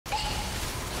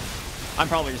I'm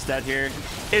probably just dead here.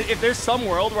 If there's some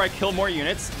world where I kill more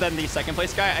units than the second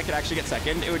place guy, I could actually get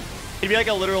second. It'd be like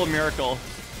a literal miracle.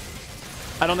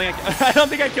 I don't think I don't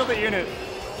think I killed the unit.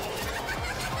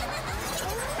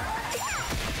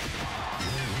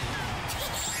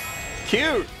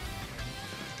 Cute.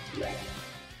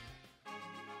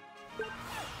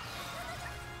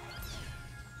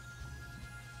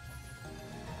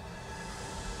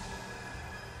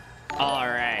 All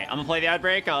right, I'm gonna play the ad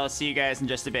break. I'll see you guys in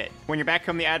just a bit. When you're back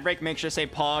from the ad break, make sure to say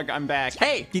Pog, I'm back.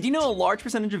 Hey, did you know a large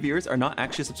percentage of viewers are not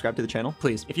actually subscribed to the channel?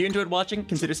 Please, if you enjoyed watching,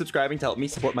 consider subscribing to help me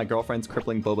support my girlfriend's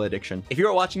crippling boba addiction. If you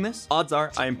are watching this, odds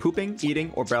are I am pooping,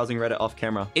 eating, or browsing Reddit off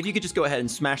camera. If you could just go ahead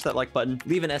and smash that like button,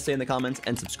 leave an essay in the comments,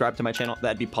 and subscribe to my channel,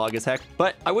 that'd be Pog as heck.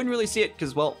 But I wouldn't really see it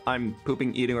because, well, I'm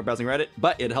pooping, eating, or browsing Reddit,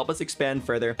 but it'd help us expand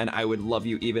further, and I would love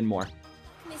you even more.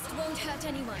 Mist won't hurt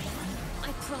anyone.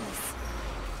 I promise.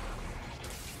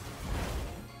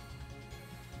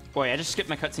 Boy, I just skipped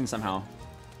my cutscene somehow.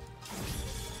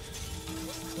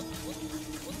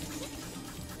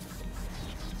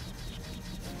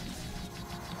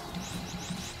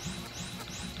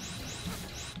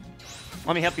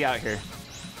 Let me help you out here.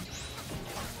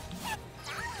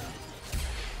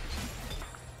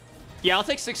 Yeah, I'll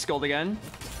take 6 gold again.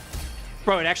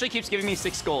 Bro, it actually keeps giving me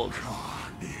 6 gold.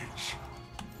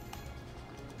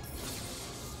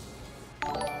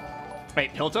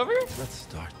 Wait, Piltover? Let's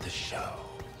start the show.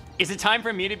 Is it time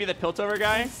for me to be the Piltover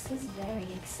guy? This is very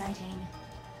exciting.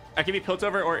 I could be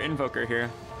Piltover or Invoker here.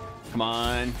 Come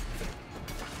on.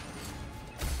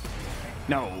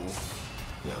 No.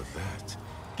 Now that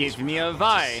Give me a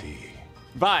Vi.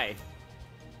 Vi.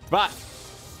 Vi.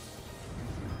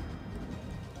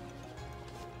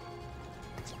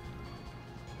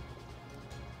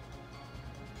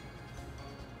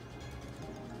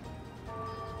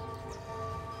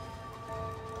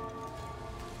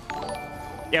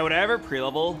 Yeah, would I ever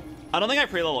pre-level? I don't think I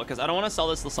pre-level because I don't want to sell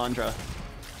this Lysandra.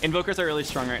 Invokers are really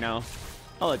strong right now.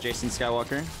 I'll let Jason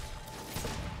Skywalker.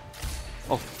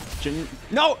 Oh, Jin.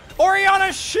 No!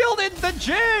 Oriana shielded the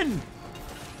Jin!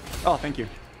 Oh, thank you.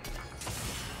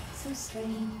 So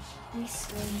strange. We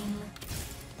swing.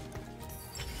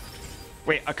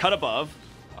 Wait, a cut above.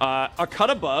 A cut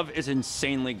above is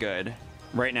insanely good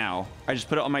right now. I just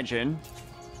put it on my Jin.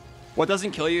 What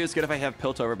doesn't kill you is good if I have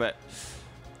Piltover, but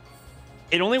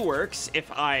it only works if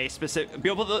I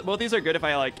both these are good if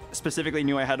I like specifically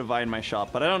knew I had a Vi in my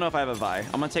shop, but I don't know if I have a Vi.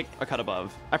 I'm gonna take a cut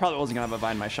above. I probably wasn't gonna have a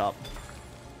Vi in my shop.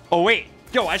 Oh wait,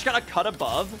 yo, I just got a cut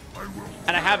above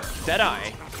and I have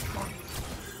Deadeye.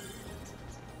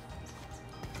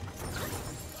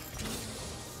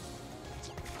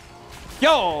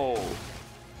 Yo!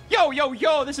 Yo, yo,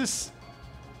 yo, this is...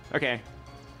 Okay.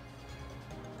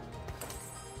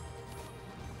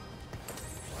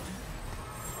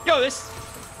 Yo, this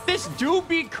do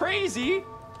be crazy.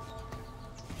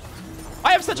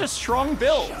 I have such a strong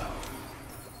build.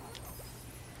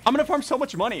 I'm gonna farm so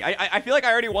much money. I feel like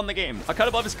I already won the game. A cut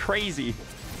above is crazy.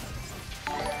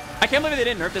 I can't believe they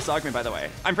didn't nerf this augment, by the way.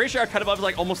 I'm pretty sure a cut above is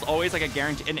like almost always like a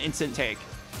guaranteed, an instant take.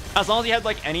 As long as you had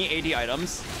like any AD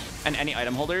items and any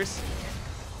item holders.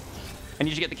 I need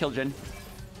you to get the kill, Jin.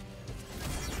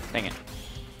 Dang it.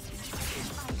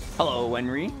 Hello,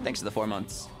 Wenry. Thanks for the 4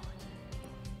 months.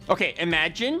 Okay,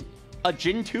 imagine a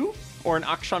Jin 2 or an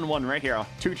Akshan 1 right here.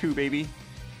 2-2, baby.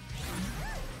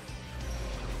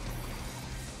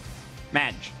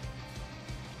 Madge.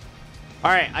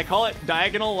 Alright, I call it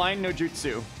diagonal line no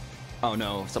jutsu. Oh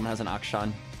no, someone has an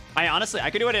Akshan. I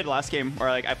could do what I did last game, where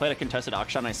like I played a contested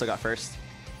Akshan and I still got first.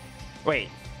 Wait.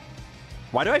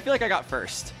 Why do I feel like I got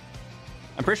first?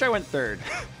 I'm pretty sure I went third.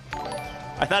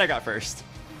 I thought I got first.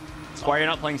 Why are you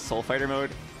not playing Soul Fighter mode?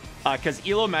 Because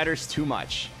Elo matters too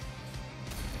much.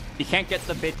 You can't get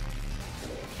the bit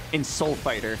in Soul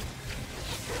Fighter.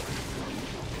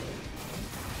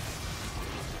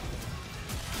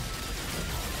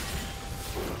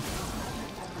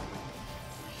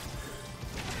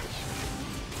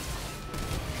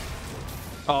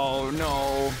 Oh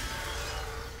no.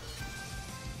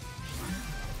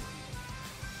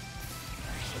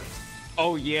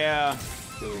 Oh yeah.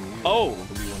 Oh,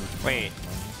 wait.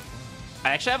 I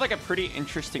actually have like a pretty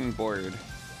interesting board.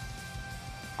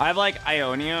 I have like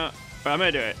Ionia, but I'm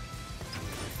gonna do it.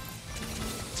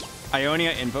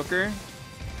 Ionia Invoker.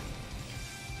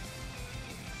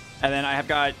 And then I have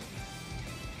got...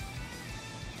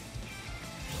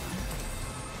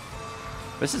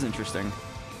 This is interesting.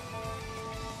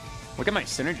 Look at my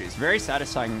synergies. Very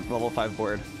satisfying level 5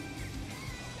 board.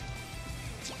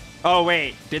 Oh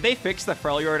wait, did they fix the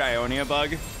Freljord Ionia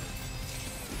bug?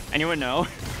 Anyone know?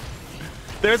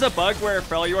 There's a bug where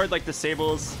Freljord like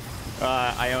disables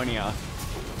Ionia.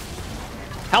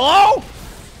 Hello?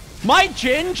 My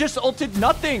Jin just ulted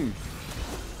nothing.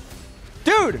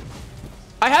 Dude,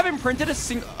 I haven't printed a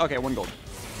single... Okay, 1 gold.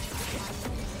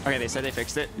 Okay, they said they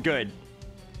fixed it. Good.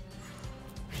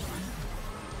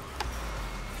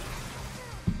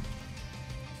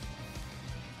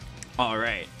 All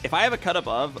right. If I have a cut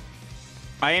above,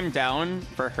 I am down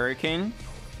for Hurricane.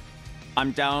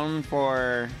 I'm down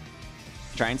for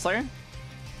Giant Slayer.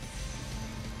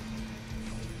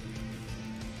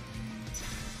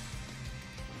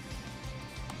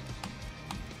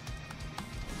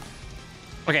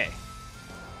 Okay.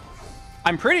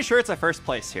 I'm pretty sure it's a first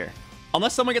place here.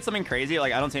 Unless someone gets something crazy,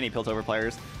 like I don't see any Piltover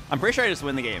players. I'm pretty sure I just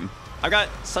win the game. I've got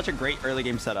such a great early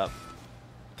game setup.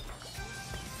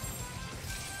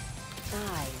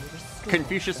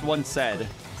 Confucius once said,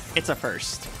 it's a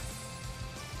first.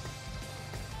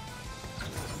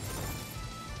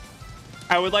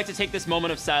 I would like to take this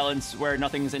moment of silence where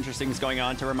nothing's interesting is going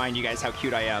on to remind you guys how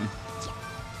cute I am.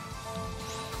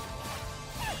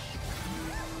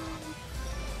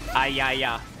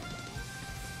 Yeah.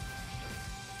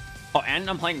 Oh, and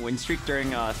I'm playing Win Streak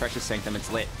during Thresh's Sanctum.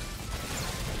 It's lit.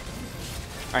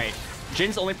 All right,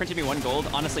 Jin's only printed me 1 gold.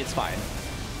 Honestly, it's fine.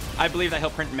 I believe that he'll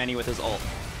print many with his ult.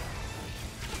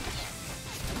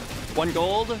 1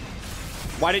 gold.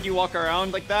 Why did you walk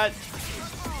around like that?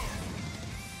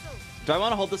 Do I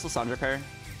want to hold this Lissandra pair?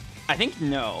 I think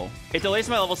no. It delays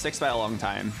my level 6 by a long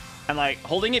time. And like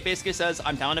holding it basically says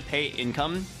I'm down to pay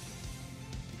income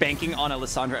banking on a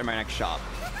Lissandra in my next shop.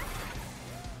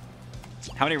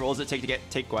 How many rolls does it take to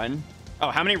take Gwen? Oh,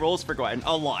 how many rolls for Gwen?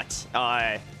 A lot.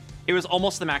 It was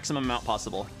almost the maximum amount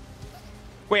possible.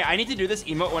 Wait, I need to do this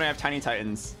emote when I have Tiny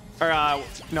Titans. Or,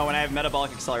 no, when I have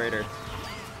Metabolic Accelerator.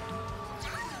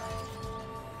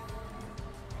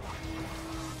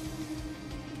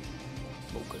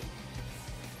 Okay.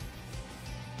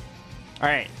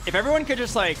 Alright, if everyone could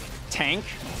just, like, tank,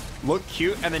 look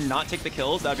cute, and then not take the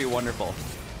kills, that'd be wonderful.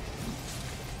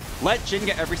 Let Jin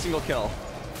get every single kill.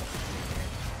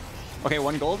 Okay,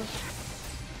 1 gold.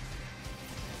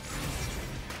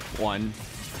 1.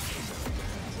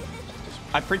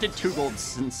 I've printed 2 golds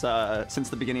since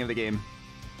the beginning of the game.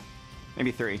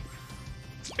 Maybe 3.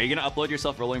 Are you gonna upload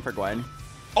yourself rolling for Gwen?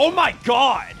 Oh my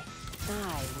god!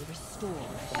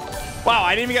 Wow,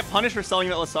 I didn't even get punished for selling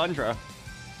that Lissandra.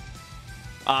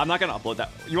 I'm not gonna upload that.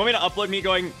 You want me to upload me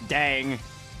going, dang.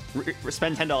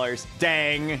 Spend $10.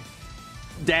 Dang.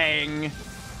 Dang.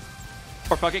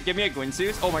 Or fuck it, give me a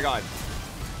Gwynsus. Oh my god.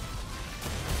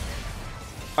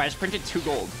 I just printed 2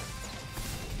 gold.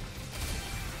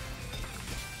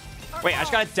 Wait, I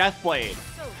just got a Deathblade.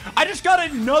 I just got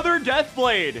another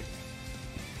Deathblade.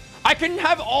 I can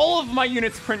have all of my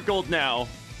units print gold now.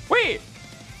 Wait.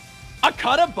 A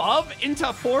cut above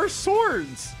into 4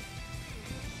 swords.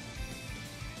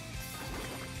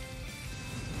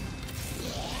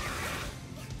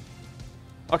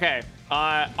 Okay.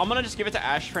 I'm gonna just give it to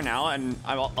Ash for now, and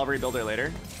I'll rebuild her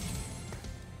later.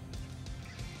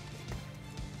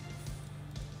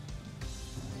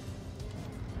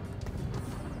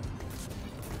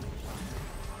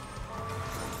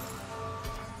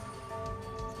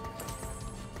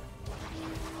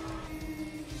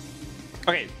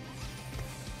 Okay.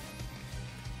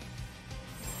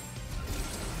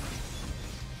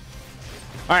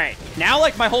 All right. Now,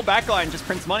 like, my whole backline just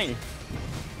prints money.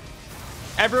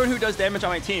 Everyone who does damage on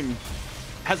my team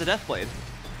has a Deathblade.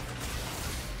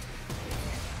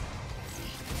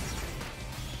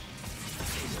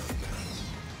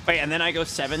 Wait, and then I go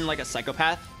 7 like a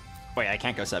psychopath? Wait, I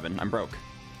can't go 7. I'm broke.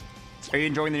 Are you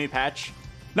enjoying the new patch?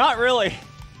 Not really.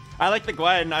 I like the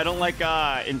Gwen. I don't like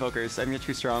invokers. I think they're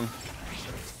too strong.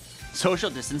 Social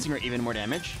distancing or even more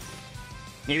damage?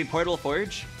 Maybe Portable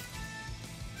Forge?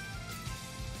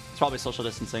 It's probably social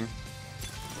distancing.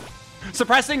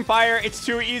 Suppressing Fire, it's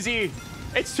too easy.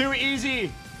 It's too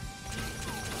easy.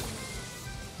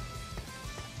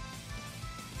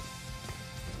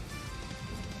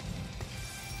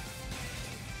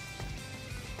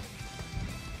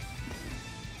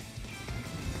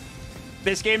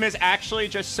 This game is actually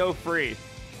just so free.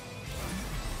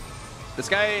 This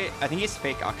guy, I think he's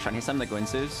fake Akshan. He's some of the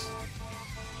Gwynsus.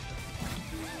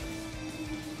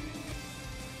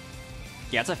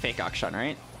 Yeah, it's a fake Akshan,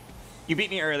 right? You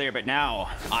beat me earlier, but now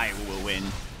I will win.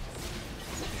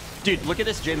 Dude, look at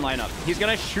this Jin lineup. He's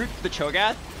gonna shoot the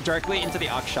Cho'Gath directly into the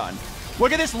Akshan.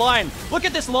 Look at this line. Look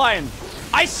at this line.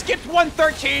 I skipped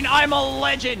 113. I'm a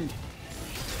legend.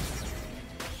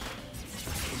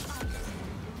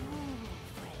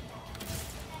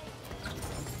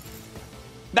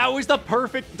 That was the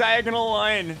perfect diagonal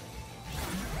line.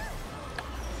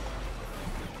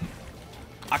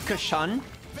 Akshan?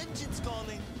 Vengeance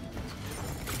calling.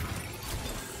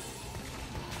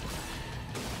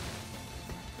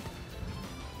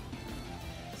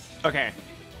 Okay.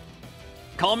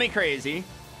 Call me crazy.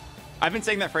 I've been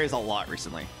saying that phrase a lot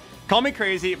recently. Call me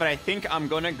crazy, but I think I'm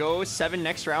gonna go 7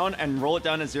 next round and roll it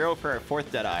down to 0 for a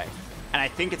 4th Deadeye. And I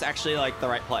think it's actually like the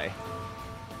right play.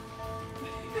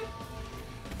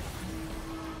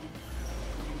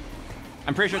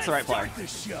 I'm pretty sure it's the right play.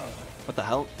 What the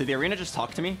hell? Did the arena just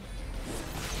talk to me?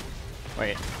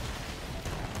 Wait.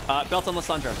 Belt on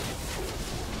Lissandra.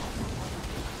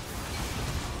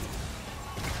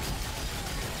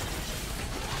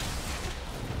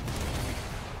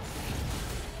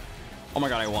 Oh my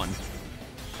god, I won.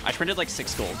 I printed like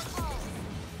 6 gold.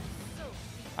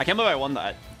 I can't believe I won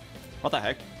that. What the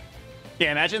heck?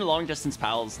 Yeah, imagine long distance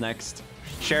pals next.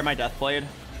 Share my death blade.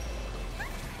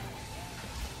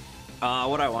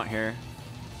 What do I want here?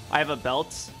 I have a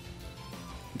belt.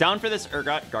 Down for this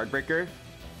Urgot Guardbreaker.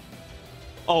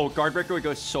 Oh, Guardbreaker would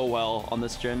go so well on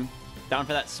this Jhin. Down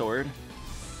for that sword.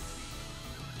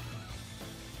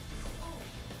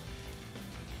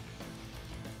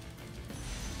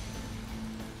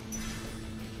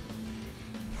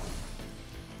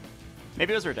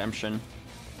 Maybe it was Redemption.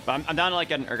 But I'm down to like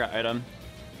get an Urgot item.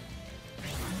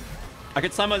 I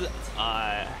could summon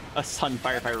a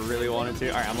Sunfire if I really wanted to.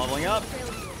 Alright, I'm leveling up.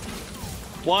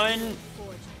 1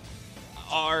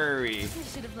 Ari.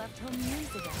 Should have left home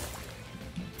years ago.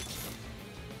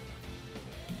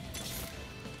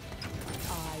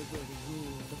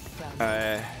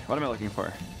 What am I looking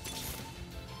for?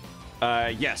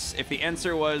 Yes. If the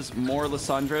answer was more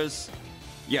Lissandras,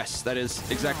 yes, that is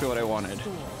exactly what I wanted.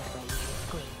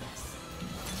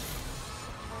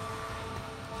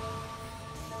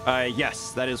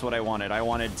 Yes, that is what I wanted. I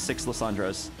wanted 6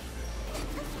 Lissandras.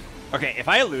 Okay, if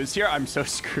I lose here, I'm so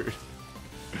screwed.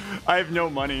 I have no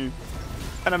money.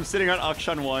 And I'm sitting on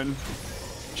Akshan 1.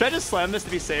 Should I just slam this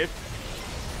to be safe?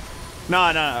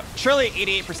 No. Surely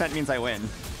 88% means I win.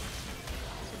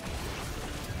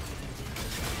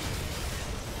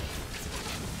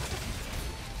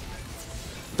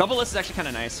 Double list is actually kind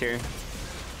of nice here.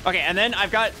 Okay, and then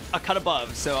I've got a cut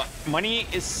above, so money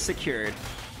is secured.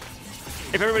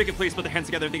 If everybody could please put their hands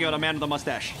together, think about a man with a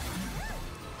mustache.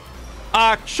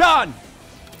 Akshan!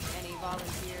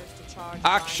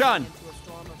 Akshan!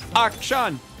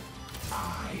 Akshan!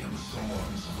 I am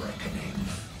Thorn's reckoning.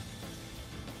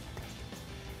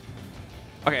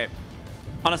 Okay.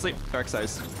 Honestly, dark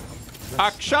size.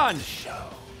 Akshan!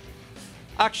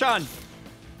 Akshan!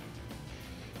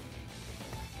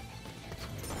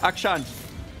 Akshan!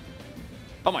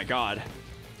 Oh my god.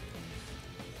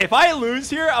 If I lose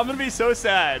here, I'm gonna be so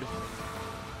sad.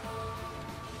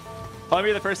 I'll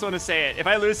be the first one to say it. If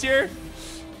I lose here,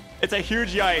 it's a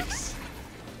huge yikes.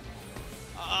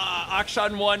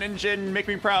 Akshan 1 and Jhin make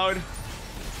me proud.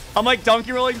 I'm like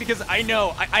donkey rolling because I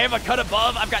know I have a cut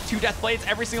above. I've got 2 death blades.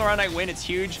 Every single round I win, it's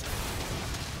huge.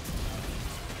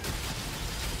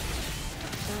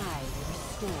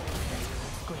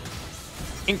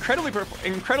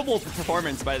 Incredible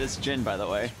performance by this Jhin, by the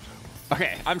way.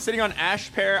 Okay, I'm sitting on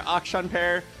Ashe pair, Akshan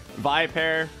pair, Vi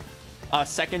pair,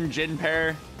 second Jhin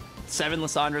pair, 7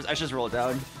 Lissandras. I should just roll it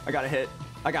down. I got a hit.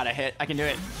 I can do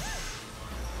it.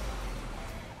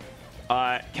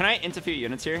 Can I int a few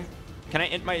units here? Can I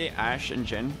int my Ashe and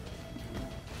Jhin?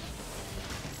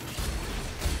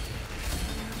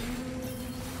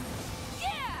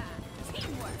 Yeah!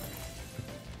 Teamwork!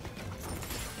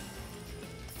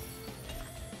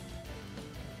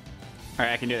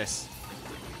 Alright, I can do this.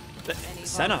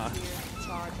 Senna.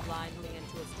 Charge blindly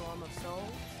into a storm of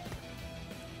souls.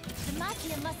 The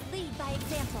Mafia must lead by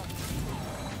example.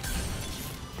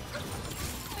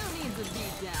 Who needs a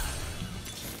beat down?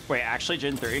 Wait, actually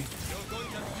Jhin 3? You're going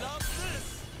to love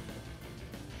this.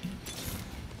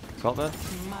 12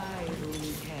 My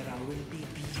Runeterra will be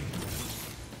beautiful.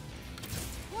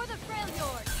 For the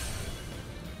Freljord!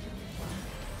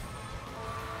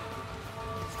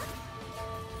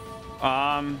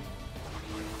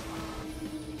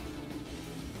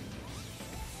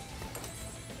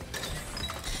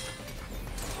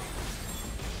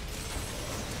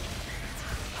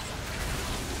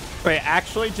 Wait,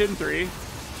 actually Jhin 3?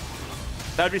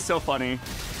 That'd be so funny.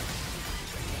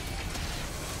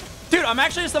 Dude, I'm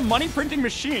actually just a money printing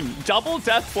machine. Double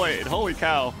death blade. Holy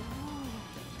cow.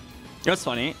 You know what's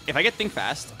funny? If I get Think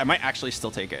Fast, I might actually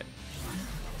still take it.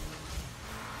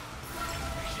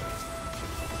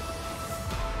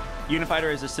 Unified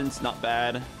resistance, not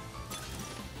bad.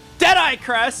 Deadeye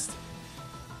crest!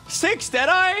 6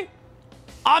 Deadeye?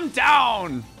 I'm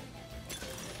down!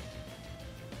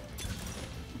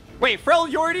 Wait,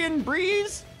 Freljordian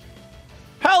Breeze?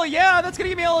 Hell yeah, that's gonna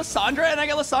give me Alessandra and I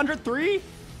get Alessandra 3?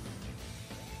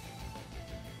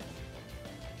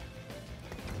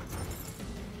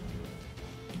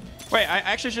 Wait, I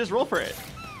actually should just roll for it.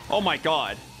 Oh my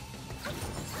god.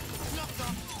 Knocked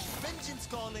off. Vengeance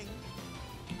calling.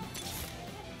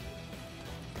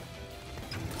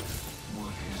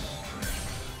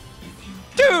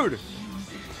 Dude!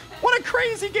 What a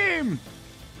crazy game!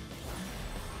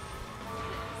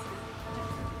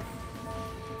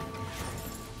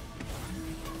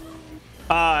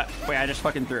 Wait, I just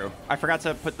fucking threw. I forgot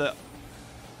to put the...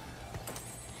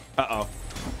 Uh-oh.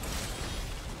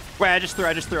 Wait, I just threw.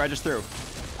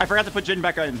 I forgot to put Jin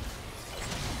back in.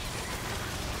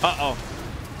 Uh-oh.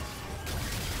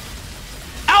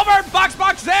 Albert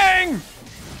BoxBox Zing!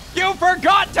 You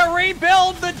forgot to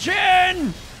rebuild the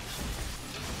Jin!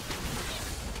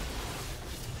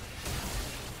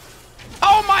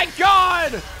 Oh my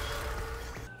god!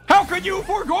 How could you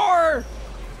forgore?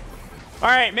 All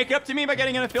right, make it up to me by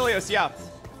getting an Aphelios, yeah.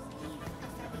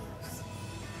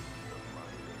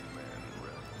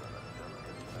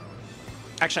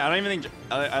 Actually, I don't even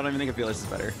think Aphelios is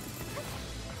better.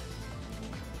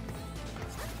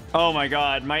 Oh my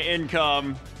god, my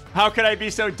income. How could I be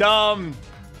so dumb?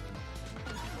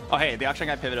 Oh hey, the auction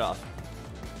got pivoted off.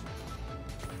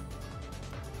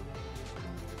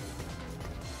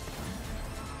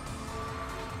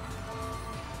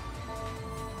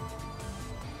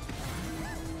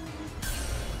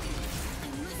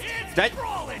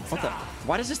 What the?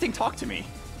 Why does this thing talk to me?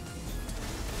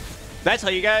 Did I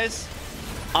tell you guys?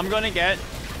 I'm gonna get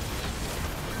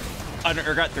an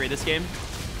Urgot 3 this game.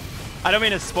 I don't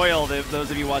mean to spoil those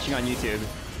of you watching on YouTube.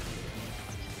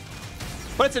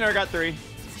 But it's an Urgot 3.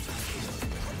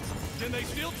 Can they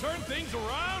still turn things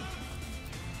around?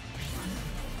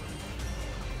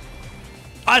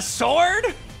 A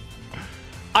sword?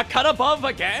 A cut above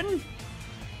again?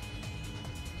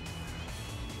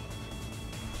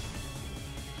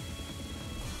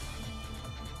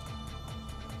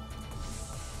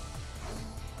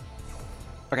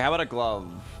 Okay, how about a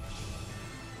glove?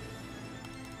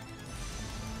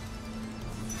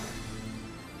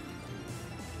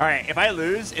 All right, if I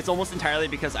lose, it's almost entirely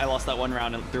because I lost that one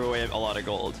round and threw away a lot of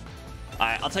gold.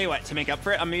 I'll tell you what, to make up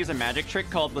for it, I'm gonna use a magic trick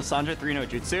called Lysandra 3 no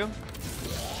Jutsu.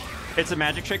 It's a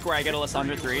magic trick where I get a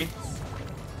Lysandra 3.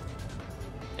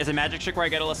 It's a magic trick where I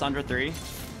get a Lysandra 3.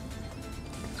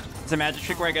 It's a magic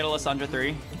trick where I get a Lysandra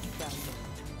 3.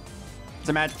 It's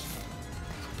a magic...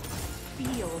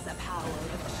 Feel the power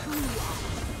of true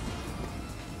honor.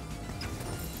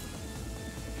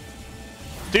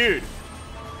 Dude.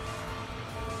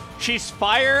 She's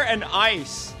fire and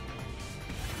ice.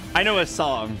 I know a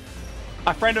song.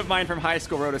 A friend of mine from high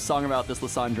school wrote a song about this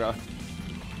Lysandra.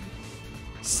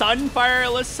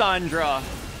 Sunfire Lysandra.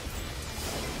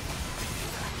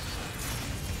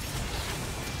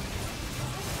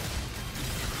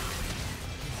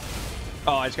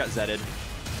 Oh, I just got Zedded.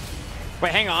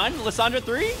 Wait, hang on. Lysandra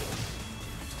 3?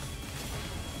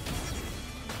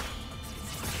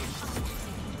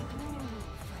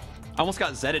 I almost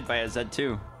got Zedded by a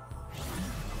Z2.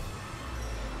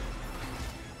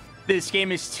 This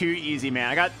game is too easy, man.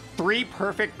 I got 3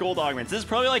 perfect gold augments. This is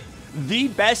probably like the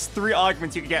best 3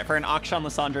 augments you could get for an Akshan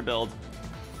Lysandra build.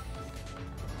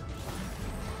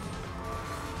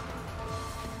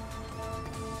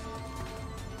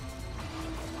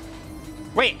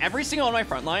 Wait, every single one of my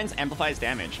front lines amplifies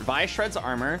damage. Vi shreds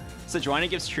armor, Sejuani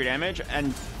gives true damage,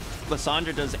 and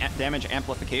Lysandra does damage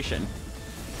amplification.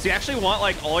 So you actually want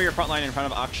like all your front line in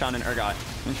front of Akshan and Urgot.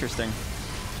 Interesting.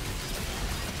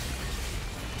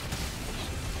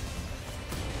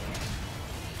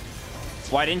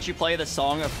 Why didn't you play the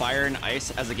Song of Fire and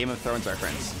Ice as a Game of Thrones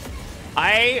reference?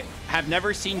 I have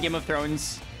never seen Game of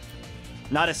Thrones.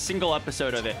 Not a single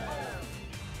episode of it.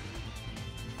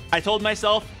 I told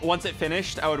myself once it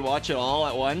finished, I would watch it all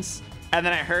at once. And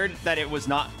then I heard that it was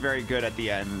not very good at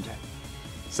the end.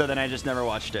 So then I just never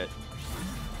watched it.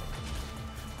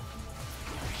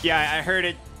 Yeah, I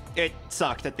heard it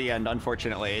sucked at the end,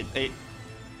 unfortunately. It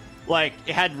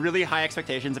had really high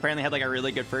expectations. Apparently had like a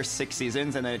really good first 6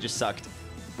 seasons and then it just sucked.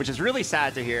 Which is really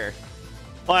sad to hear.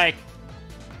 Like,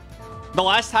 the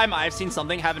last time I've seen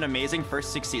something have an amazing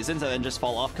first 6 seasons and then just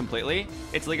fall off completely,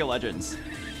 it's League of Legends.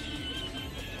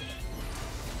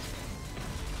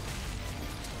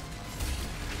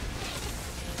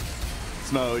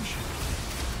 Smoj.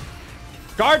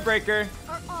 Guard breaker.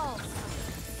 Are all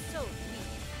so weak.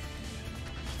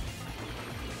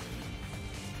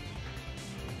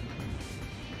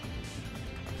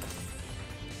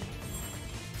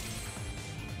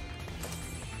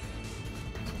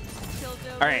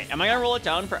 All right, am I gonna roll it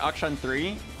down for Akshan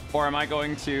 3? Or am I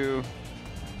going to...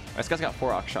 This guy's got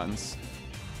 4 Akshans.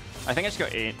 I think I just go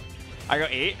 8. I go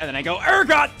 8, and then I go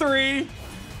Urgot 3! And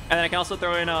then I can also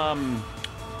throw in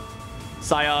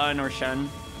Scion or Shen.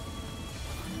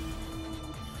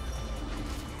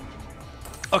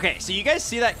 Okay, so you guys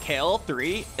see that Kale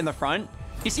 3 in the front?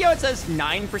 You see how it says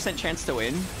 9% chance to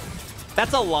win?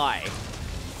 That's a lie.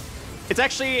 It's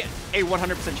actually a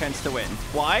 100% chance to win.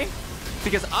 Why?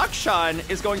 Because Akshan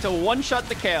is going to one-shot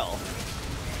the Kale.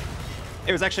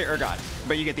 It was actually Urgot,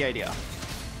 but you get the idea.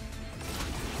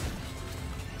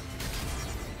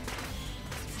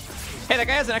 Hey, that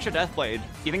guy has an extra Death Blade.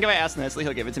 You think if I ask Nestle,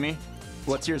 he'll give it to me?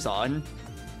 What's your Zon?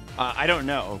 I don't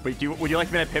know, but would you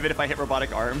like me to pivot if I hit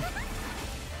Robotic Arm?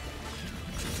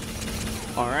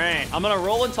 All right, I'm gonna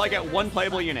roll until I get 1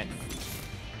 playable unit.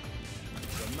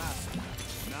 The master,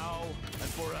 now and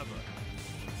forever.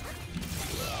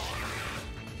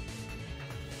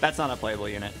 That's not a playable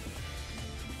unit.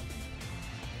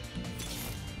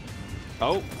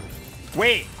 Oh,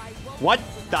 wait, what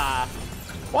the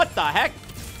heck?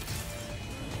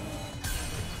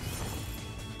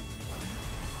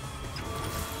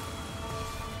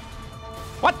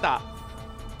 What the?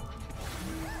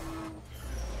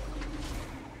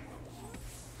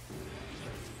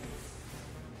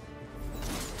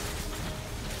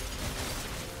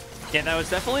 Yeah, that was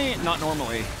definitely not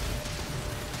normally.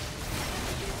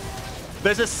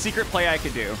 There's a secret play I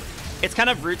could do. It's kind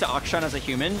of rude to Akshan as a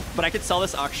human, but I could sell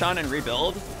this Akshan and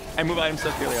rebuild and move items to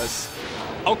Aphelios.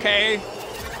 Okay.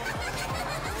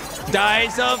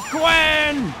 Dies of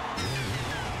Gwen!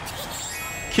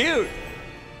 Cute.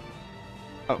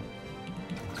 Oh.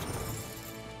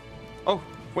 Oh,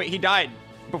 wait, he died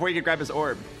before he could grab his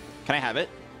orb. Can I have it?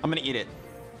 I'm gonna eat it.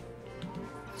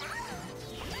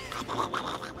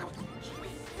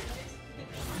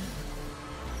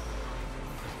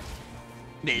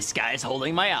 This guy's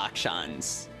holding my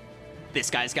Akshans. This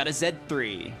guy's got a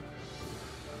Z3.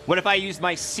 What if I use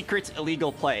my secret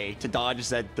illegal play to dodge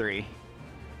Z3?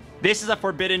 This is a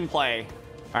forbidden play,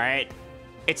 all right?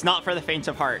 It's not for the faint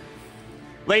of heart.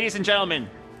 Ladies and gentlemen,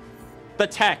 the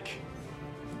tech.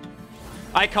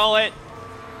 I call it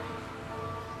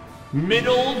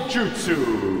Middle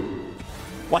Jutsu.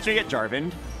 Watch me get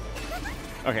Jarvaned.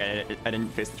 Okay, I didn't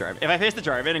face the Jarvan. If I faced the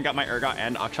Jarvan and got my Urgot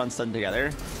and Akshan stunned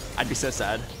together, I'd be so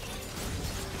sad.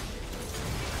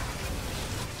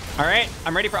 All right,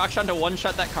 I'm ready for Akshan to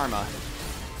one-shot that Karma.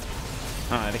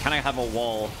 They kind of have a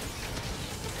wall.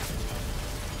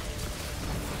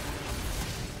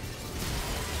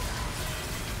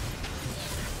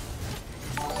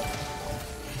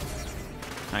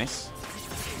 Nice.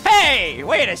 Hey,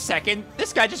 wait a second.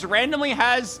 This guy just randomly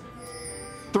has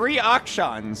 3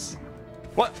 Akshans.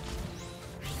 What?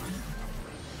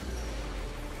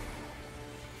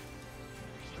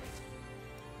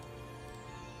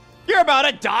 You're about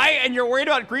to die and you're worried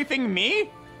about griefing me?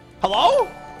 Hello?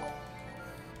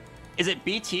 Is it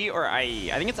BT or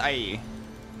IE? I think it's IE.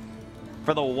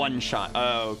 For the one shot.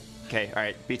 Oh, okay. All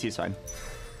right. BT's fine.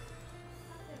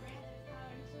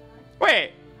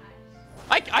 Wait.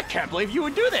 I can't believe you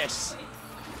would do this.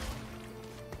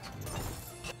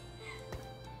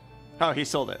 Oh, he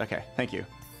sold it. Okay, thank you.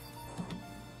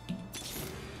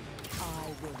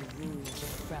 I will rule the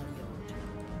Freljord.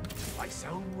 If I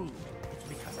sound rude, it's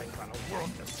because I've got a world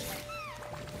to save.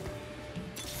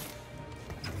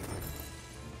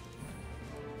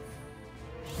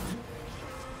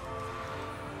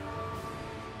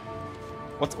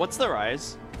 What's the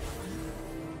Rise?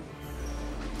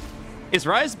 Is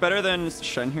Rise better than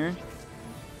Shen here?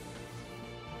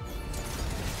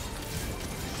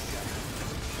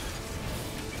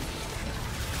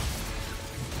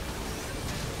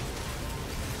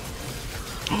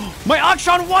 My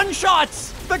Akshan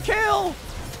one-shots the kill!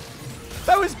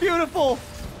 That was beautiful!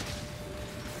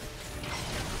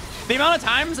 The amount of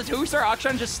times a 2-star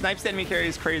Akshan just snipes the enemy carry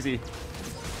is crazy.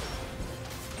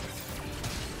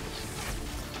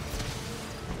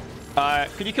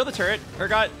 Could you kill the turret,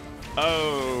 Urgot?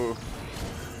 Oh.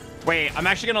 Wait, I'm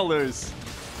actually gonna lose.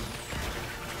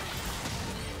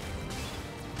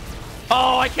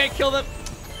 Oh, I can't kill the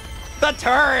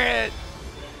turret!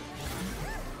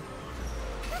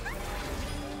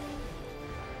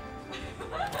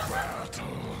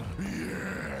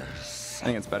 I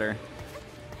think it's better.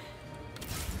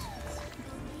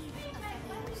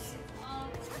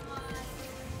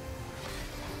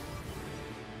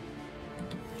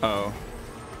 Oh.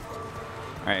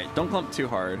 Alright, don't clump too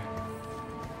hard.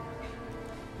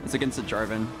 It's against the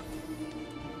Jarvan.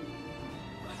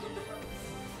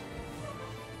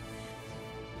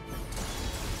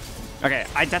 Okay,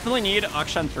 I definitely need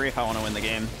Akshan 3 if I want to win the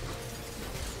game.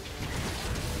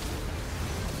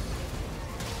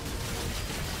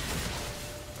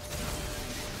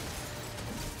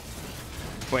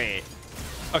 Wait.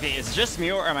 Okay, is it just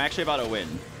me or am I actually about to win?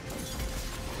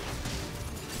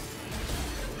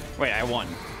 Wait, I won.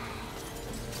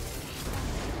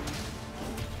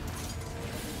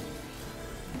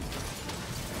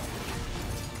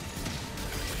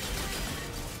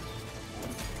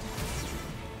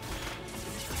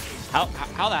 How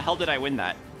the hell did I win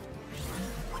that?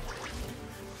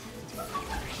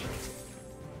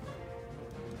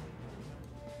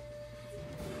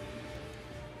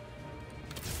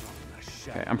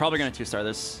 Okay, I'm probably gonna 2-star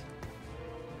this.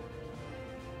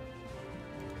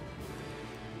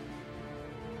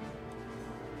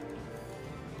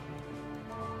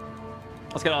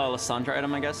 Let's get a Lysandra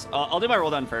item, I guess. I'll do my roll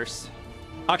down first.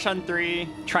 Akshan 3,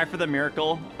 try for the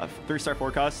miracle, a 3-star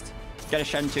forecast. Get a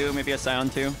Shen 2, maybe a Scion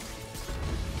 2.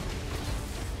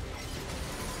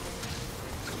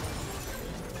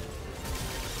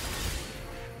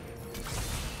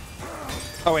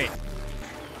 Oh wait,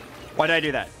 why did I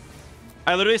do that?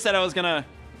 I literally said I was gonna...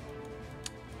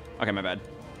 Okay, my bad.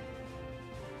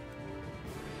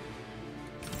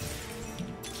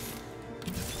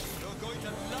 You're going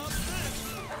to love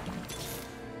this.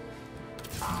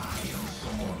 I am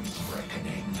Thorn's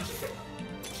reckoning.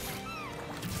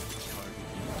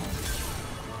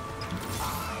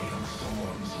 I am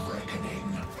Thorn's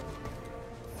reckoning.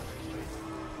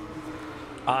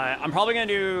 I'm probably gonna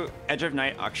do Edge of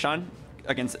Night Akshan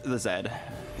against the Zed.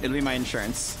 It'll be my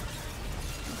insurance.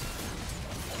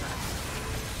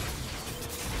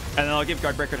 And then I'll give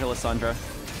Guardbreaker to Lysandra.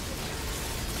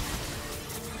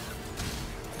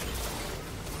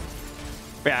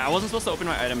 But yeah, I wasn't supposed to open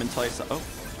my item until I saw... Oh.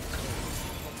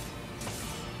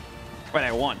 Wait,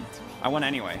 I won. I won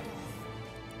anyway.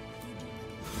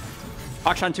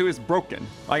 Akshan 2 is broken.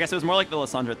 Well, I guess it was more like the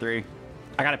Lysandra 3.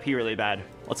 I gotta pee really bad.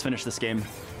 Let's finish this game.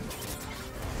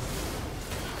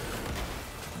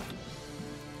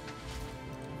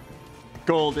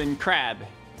 Golden crab.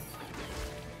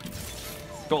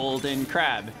 Golden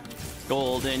crab.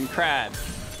 Golden crab.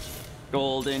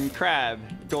 Golden crab.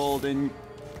 Golden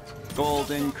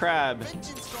crab.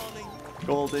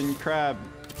 Golden crab.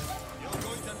 You're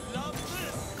going to love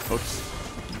this. Oops.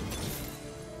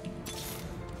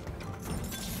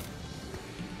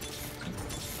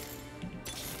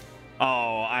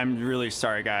 Oh, I'm really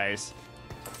sorry, guys.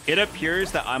 It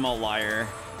appears that I'm a liar.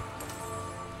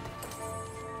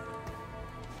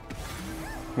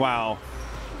 Wow.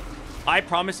 I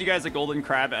promised you guys a golden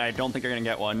crab, and I don't think you're gonna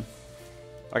get one.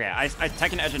 Okay, I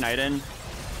tech an Edge of Night in.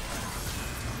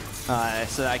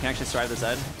 So that I can actually survive this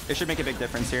Ed. It should make a big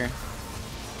difference here.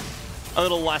 A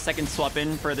little last second swap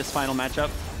in for this final matchup.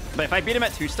 But if I beat him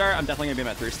at 2-star, I'm definitely gonna beat him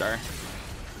at 3-star.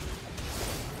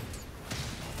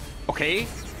 Okay.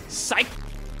 Psych!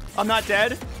 I'm not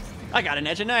dead. I got an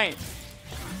Edge of Night.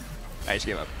 I just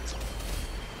gave up.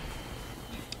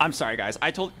 I'm sorry, guys.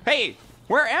 Hey!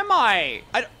 Where am I?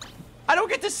 I don't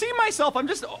get to see myself. I'm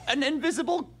just an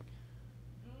invisible...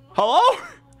 Hello?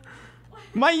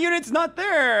 My unit's not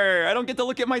there. I don't get to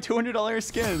look at my $200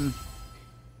 skin.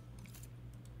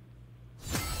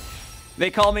 They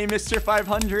call me Mr.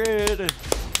 500.